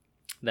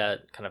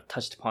that kind of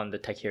touched upon the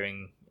tech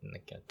hearing in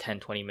like a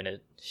 10-20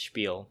 minute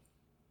spiel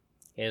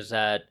is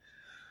that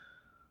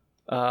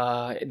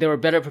they were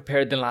better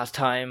prepared than last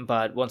time,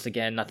 but once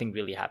again, nothing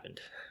really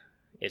happened.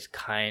 It's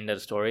kind of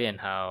the story, and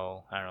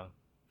how, I don't know,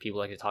 people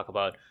like to talk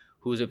about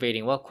who's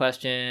evading what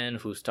question,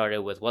 who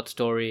started with what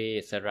story,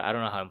 etc. I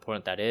don't know how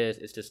important that is.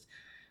 It's just,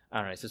 I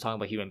don't know, it's just talking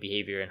about human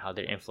behavior and how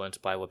they're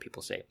influenced by what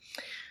people say.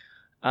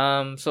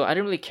 So I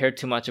didn't really care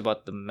too much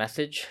about the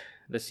message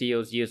the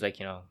CEOs used. Like,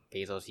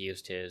 Bezos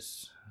used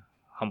his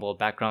humble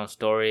background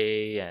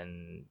story,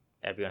 and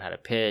everyone had a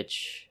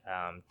pitch.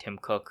 Tim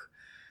Cook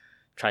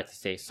tried to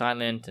stay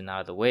silent and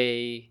out of the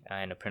way,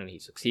 and apparently he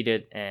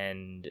succeeded,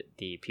 and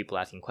the people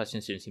asking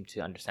questions didn't seem to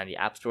understand the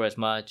App Store as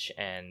much,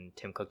 and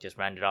Tim Cook just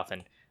ran it off.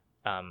 And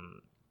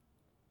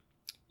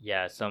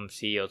some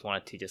CEOs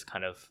wanted to just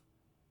kind of,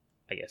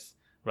 I guess,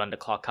 run the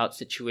clock out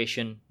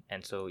situation.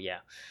 And so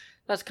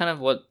that's kind of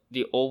what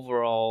the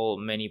overall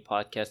many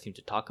podcasts seem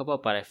to talk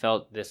about. But I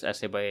felt this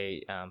essay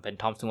by Ben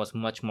Thompson was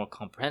much more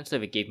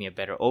comprehensive. It gave me a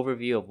better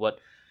overview of what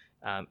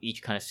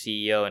each kind of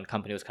CEO and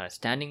company was kind of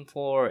standing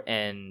for,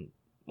 and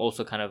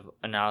also kind of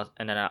an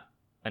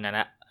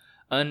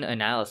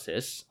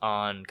analysis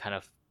on kind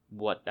of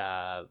what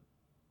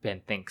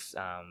Ben thinks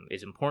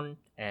is important,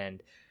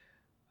 and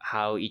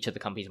how each of the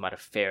companies might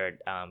have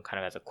fared kind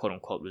of as a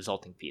quote-unquote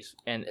resulting piece.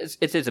 And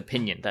it's his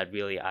opinion that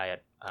really I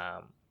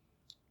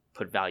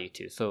put value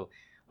to. So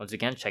once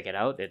again, check it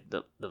out.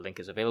 The link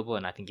is available,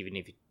 and I think even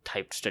if you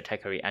type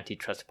Stratechery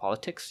Antitrust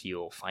Politics,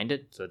 you'll find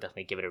it. So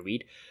definitely give it a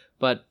read.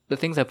 But the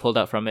things I pulled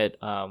out from it,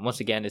 once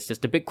again, is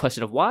just the big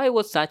question of why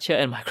was Satya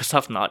and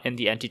Microsoft not in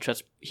the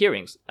antitrust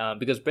hearings?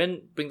 Because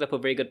Ben brings up a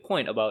very good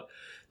point about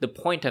the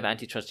point of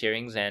antitrust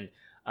hearings, and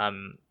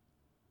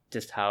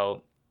just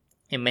how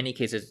in many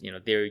cases,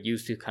 they're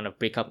used to kind of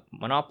break up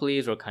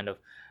monopolies, or kind of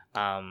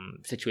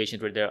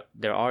situations where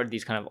there are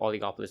these kind of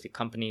oligopolistic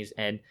companies,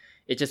 and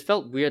it just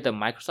felt weird that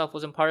Microsoft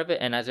wasn't part of it.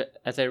 And as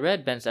I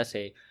read Ben's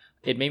essay,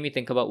 it made me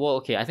think about, well,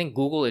 okay, I think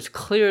Google is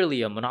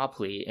clearly a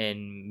monopoly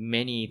in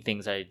many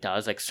things that it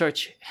does. Like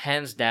search,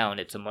 hands down,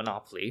 it's a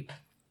monopoly,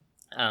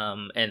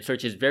 and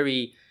search is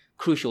very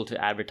crucial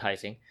to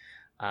advertising.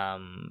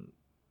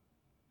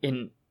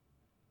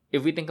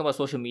 If we think about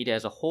social media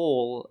as a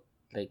whole,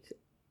 like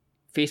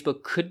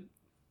Facebook could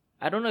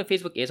I don't know if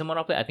Facebook is a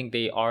monopoly. I think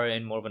they are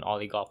in more of an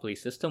oligopoly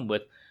system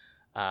with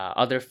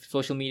other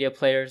social media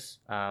players.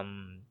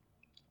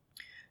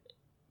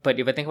 But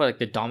if I think about like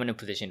the dominant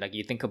position, like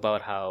you think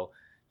about how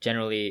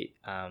generally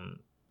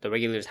the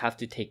regulators have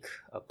to take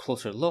a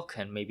closer look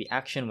and maybe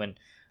action when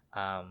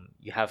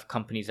you have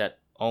companies that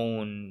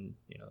own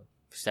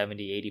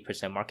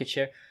 70-80% market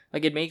share.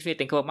 Like it makes me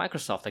think about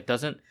Microsoft. Like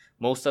doesn't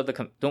most of the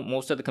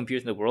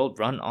computers in the world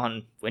run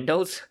on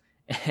Windows?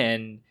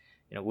 And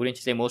wouldn't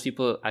you say most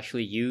people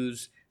actually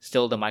use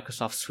still the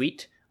Microsoft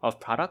suite of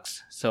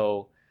products?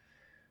 So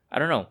I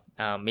don't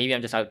know. Maybe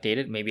I'm just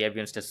outdated. Maybe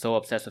everyone's just so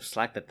obsessed with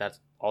Slack that that's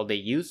all they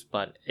use.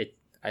 But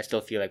I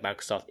still feel like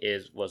Microsoft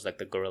was like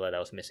the gorilla that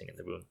was missing in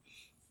the room.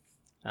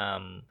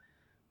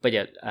 But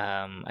yeah,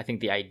 I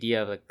think the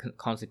idea of like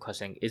constantly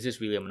questioning, is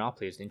this really a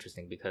monopoly, is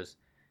interesting because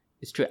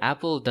it's true.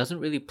 Apple doesn't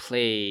really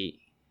play,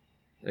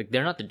 like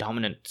they're not the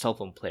dominant cell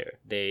phone player.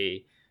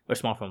 Or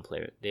smartphone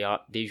player. They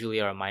usually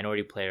are a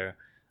minority player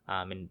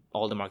in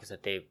all the markets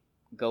that they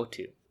go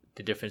to.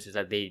 The difference is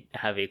that they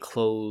have a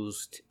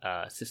closed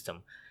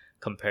system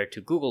compared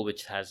to Google,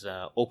 which has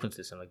an open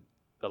system. Like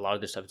a lot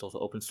of this stuff is also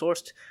open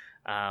sourced,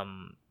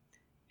 and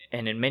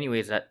in many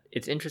ways that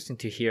it's interesting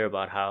to hear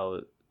about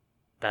how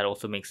that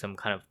also makes them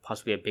kind of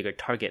possibly a bigger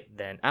target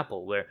than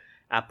Apple, where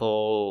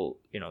Apple,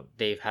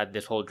 they've had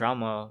this whole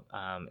drama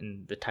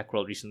in the tech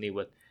world recently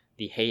with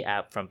the Hey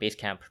app from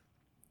Basecamp,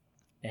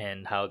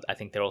 and how I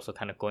think they're also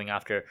kind of going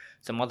after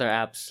some other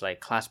apps like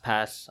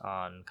ClassPass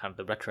on kind of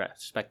the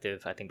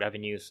retrospective, I think,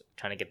 revenues,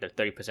 trying to get their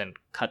 30%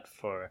 cut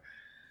for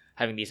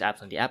having these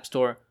apps on the App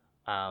Store.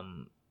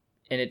 And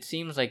it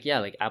seems like,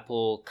 like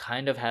Apple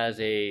kind of has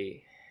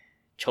a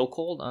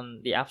chokehold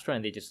on the App Store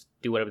and they just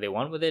do whatever they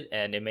want with it.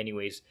 And in many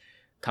ways,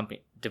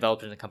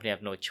 developers in the company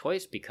have no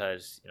choice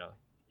because,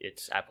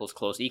 it's Apple's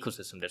closed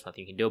ecosystem. There's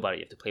nothing you can do about it.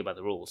 You have to play by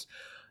the rules.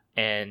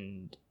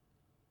 And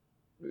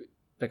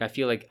like I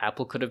feel like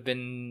Apple could have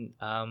been,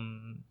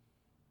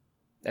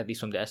 at least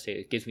from the essay,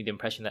 it gives me the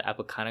impression that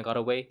Apple kind of got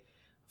away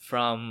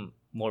from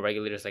more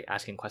regulators like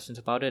asking questions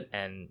about it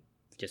and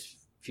just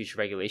future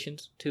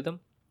regulations to them.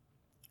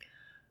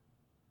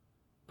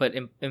 But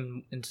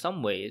in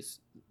some ways,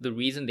 the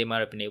reason they might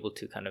have been able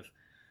to kind of,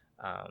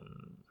 I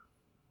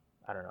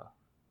don't know,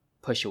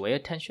 push away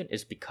attention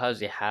is because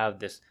they have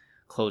this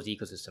closed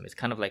ecosystem. It's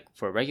kind of like,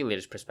 for a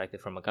regulator's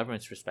perspective, from a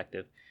government's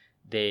perspective,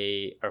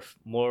 they are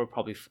more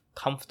probably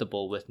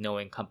comfortable with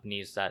knowing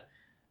companies that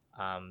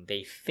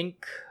they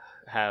think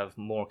have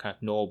more kind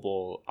of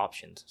knowable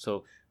options.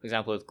 So, for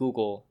example, with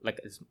Google, like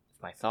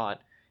my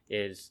thought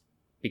is,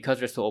 because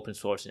they're so open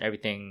source and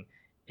everything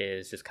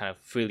is just kind of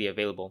freely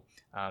available,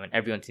 and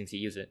everyone seems to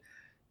use it,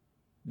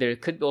 there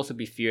could also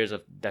be fears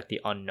of that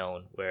the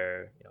unknown,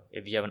 where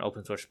if you have an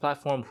open source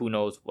platform, who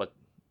knows what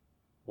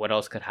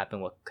else could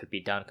happen, what could be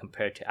done,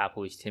 compared to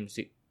Apple, which seems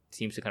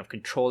to kind of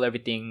control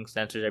everything,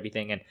 censors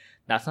everything, and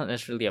that's not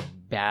necessarily a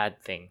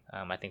bad thing.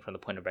 I think from the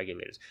point of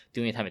regulators,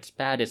 the only time it's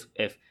bad is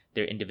if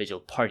their individual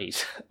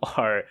parties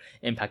are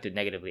impacted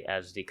negatively,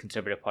 as the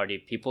Conservative Party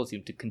people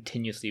seem to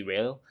continuously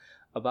rail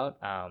about,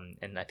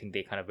 and I think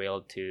they kind of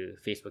railed to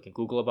Facebook and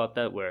Google about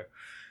that, where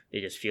they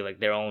just feel like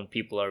their own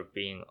people are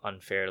being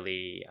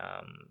unfairly,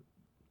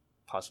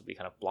 possibly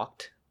kind of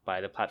blocked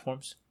by the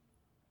platforms.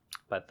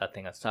 But that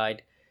thing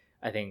aside,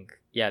 I think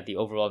the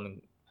overall,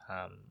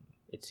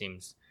 it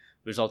seems,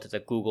 result is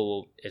that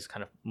Google is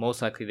kind of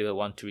most likely they will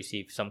want to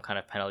receive some kind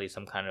of penalty,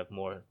 some kind of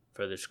more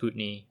further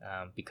scrutiny,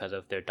 because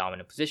of their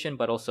dominant position,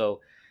 but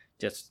also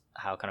just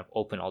how kind of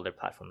open all their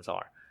platforms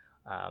are.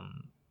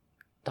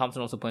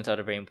 Thompson also points out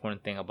a very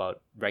important thing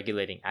about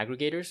regulating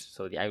aggregators.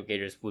 So the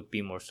aggregators would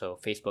be more so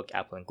Facebook,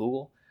 Apple, and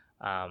Google.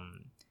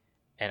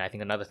 And I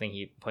think another thing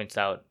he points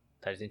out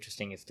that is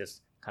interesting is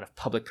just kind of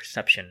public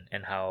perception,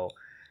 and how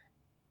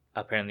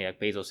apparently, like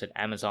Bezos said,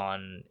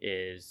 Amazon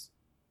is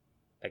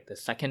like the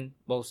second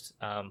most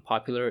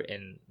popular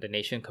in the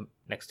nation,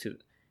 next to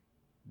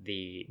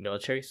the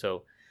military.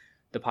 So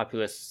the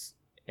populace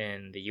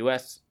in the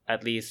US,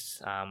 at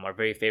least, are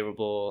very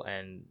favorable,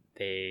 and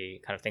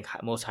they kind of think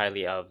most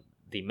highly of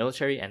the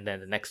military, and then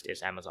the next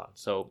is Amazon.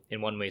 So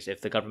in one way, if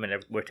the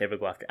government were to ever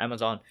go after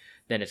Amazon,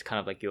 then it's kind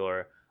of like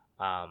you're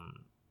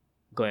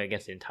going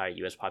against the entire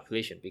US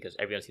population, because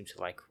everyone seems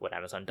to like what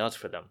Amazon does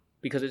for them.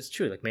 Because it's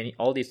true, like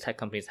all these tech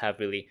companies have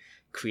really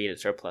created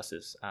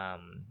surpluses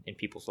in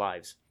people's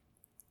lives.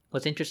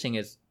 What's interesting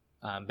is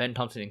Ben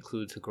Thompson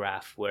includes a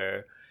graph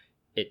where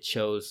it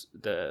shows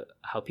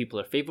how people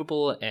are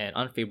favorable and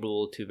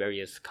unfavorable to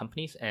various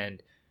companies,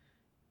 and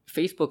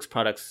Facebook's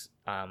products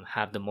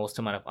have the most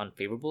amount of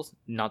unfavorables.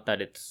 Not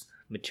that it's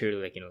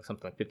materially like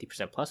something like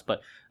 50% plus,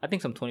 but I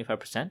think some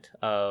 25%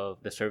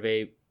 of the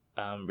survey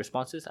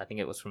responses. I think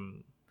it was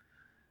from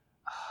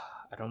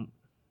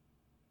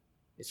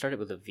it started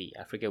with a V.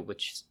 I forget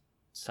which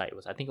site it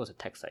was. I think it was a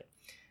tech site.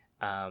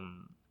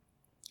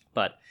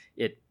 But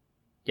they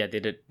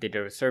did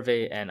a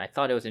survey, and I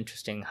thought it was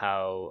interesting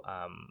how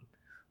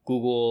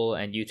Google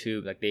and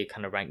YouTube, like, they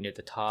kind of ranked near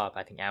the top.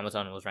 I think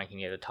Amazon was ranking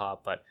near the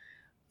top, but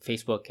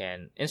Facebook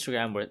and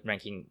Instagram were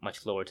ranking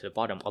much lower to the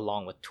bottom,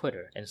 along with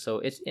Twitter. And so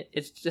it's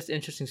just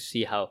interesting to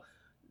see how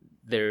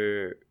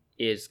there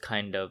is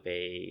kind of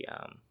a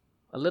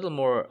little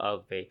more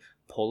of a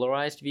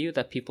polarized view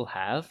that people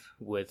have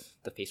with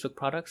the Facebook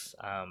products.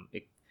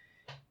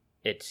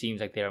 It seems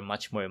like they are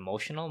much more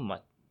emotional,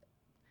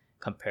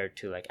 compared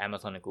to like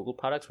Amazon and Google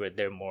products, where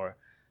they're more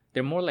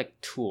like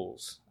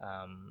tools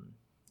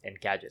and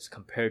gadgets,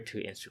 compared to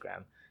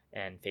Instagram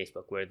and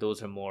Facebook, where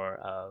those are more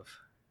of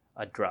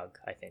a drug,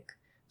 I think.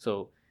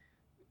 So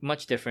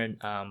much different,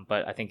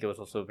 but I think it was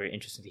also very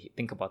interesting to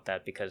think about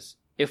that, because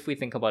if we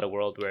think about a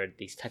world where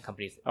these tech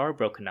companies are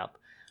broken up,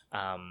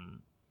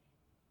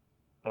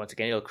 once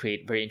again, it'll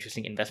create very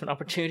interesting investment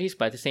opportunities,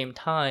 but at the same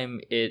time,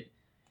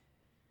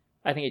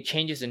 I think it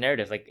changes the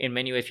narrative. Like, in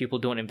many ways, people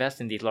don't invest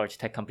in these large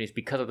tech companies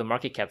because of the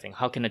market cap thing.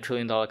 How can $1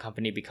 trillion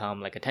company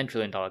become like a $10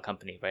 trillion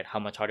company, right? How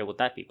much harder would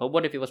that be? But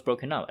what if it was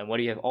broken up? And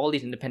what if you have all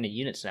these independent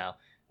units now?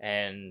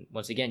 And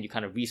once again, you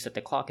kind of reset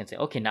the clock and say,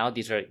 okay, now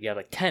you have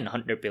like 10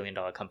 $100 billion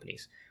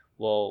companies.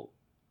 Well,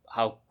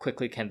 how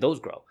quickly can those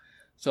grow?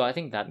 So I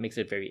think that makes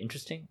it very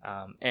interesting.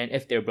 And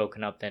if they're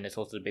broken up, then it's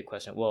also the big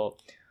question. Well,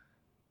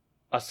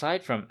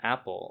 aside from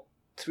Apple,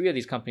 3 of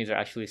these companies are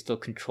actually still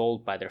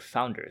controlled by their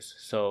founders.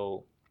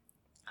 So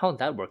how would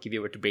that work if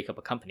you were to break up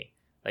a company?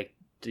 Like,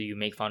 do you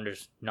make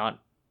founders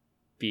not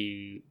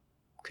be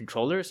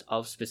controllers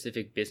of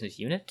specific business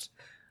units?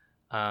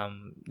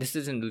 This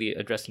isn't really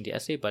addressing the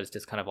essay, but it's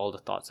just kind of all the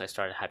thoughts I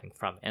started having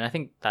from it. And I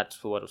think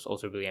that's what was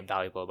also really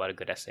invaluable about a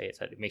good essay, is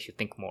that it makes you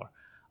think more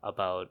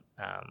about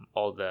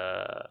all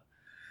the,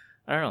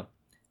 I don't know,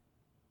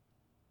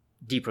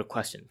 deeper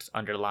questions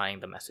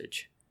underlying the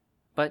message.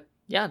 But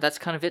yeah, that's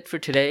kind of it for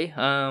today.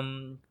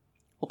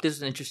 Hope this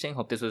was interesting.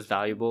 Hope this was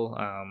valuable.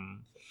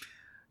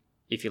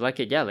 If you like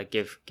it, yeah, like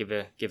give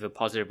a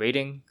positive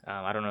rating.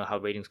 I don't know how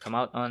ratings come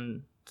out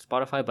on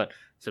Spotify, but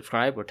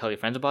subscribe or tell your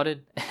friends about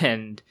it.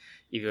 And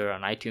if you're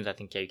on iTunes, I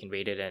think, yeah, you can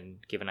rate it and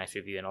give a nice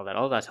review and all that.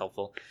 All that's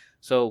helpful.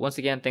 So once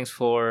again, thanks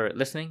for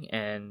listening,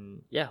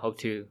 and yeah, hope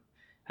to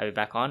have you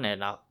back on,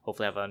 and I'll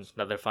hopefully have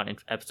another fun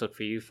episode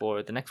for you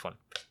for the next one.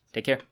 Take care.